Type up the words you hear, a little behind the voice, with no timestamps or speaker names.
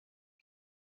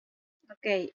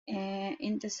Okay,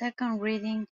 in the second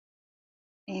reading,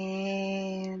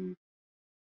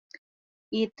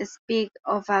 it speaks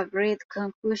of a great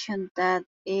conclusion that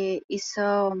is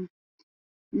so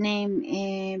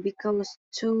named because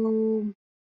two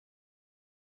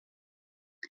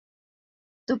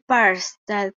parts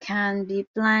that can be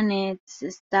planets,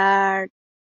 stars,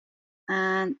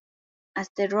 and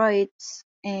asteroids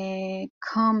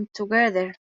come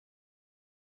together,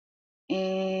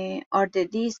 or the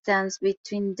distance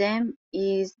between them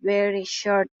is very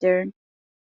shorter.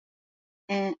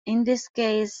 In this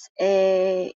case,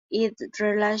 its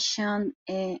relation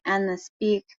and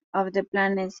speak of the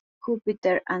planets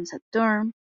Jupiter and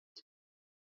Saturn,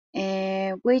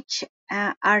 which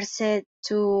are said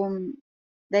to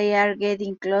they are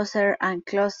getting closer and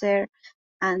closer,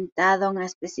 and that on a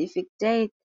specific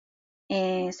date,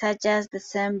 such as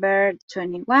December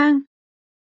 21.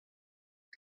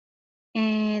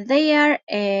 They are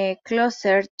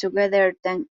closer together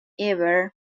than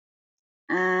ever,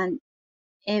 and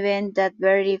even that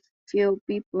very few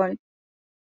people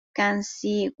can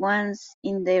see once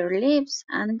in their lives,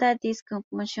 and that this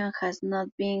conjunction has not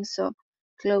been so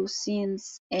close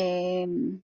since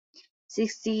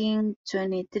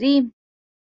 1623.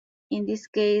 In this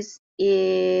case,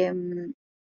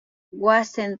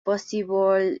 wasn't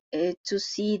possible to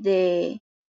see the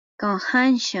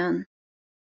conjunction.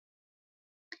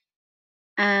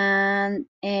 And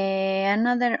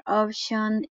another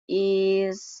option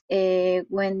is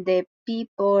when the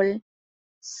people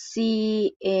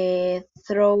see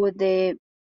through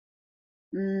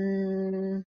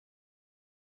mm,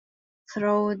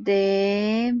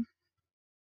 the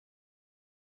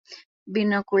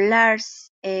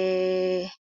binoculars.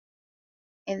 They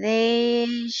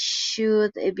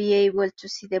should be able to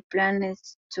see the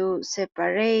planets to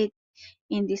separate.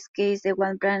 In this case, the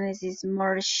one planet is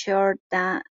more shorter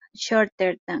than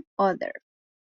other.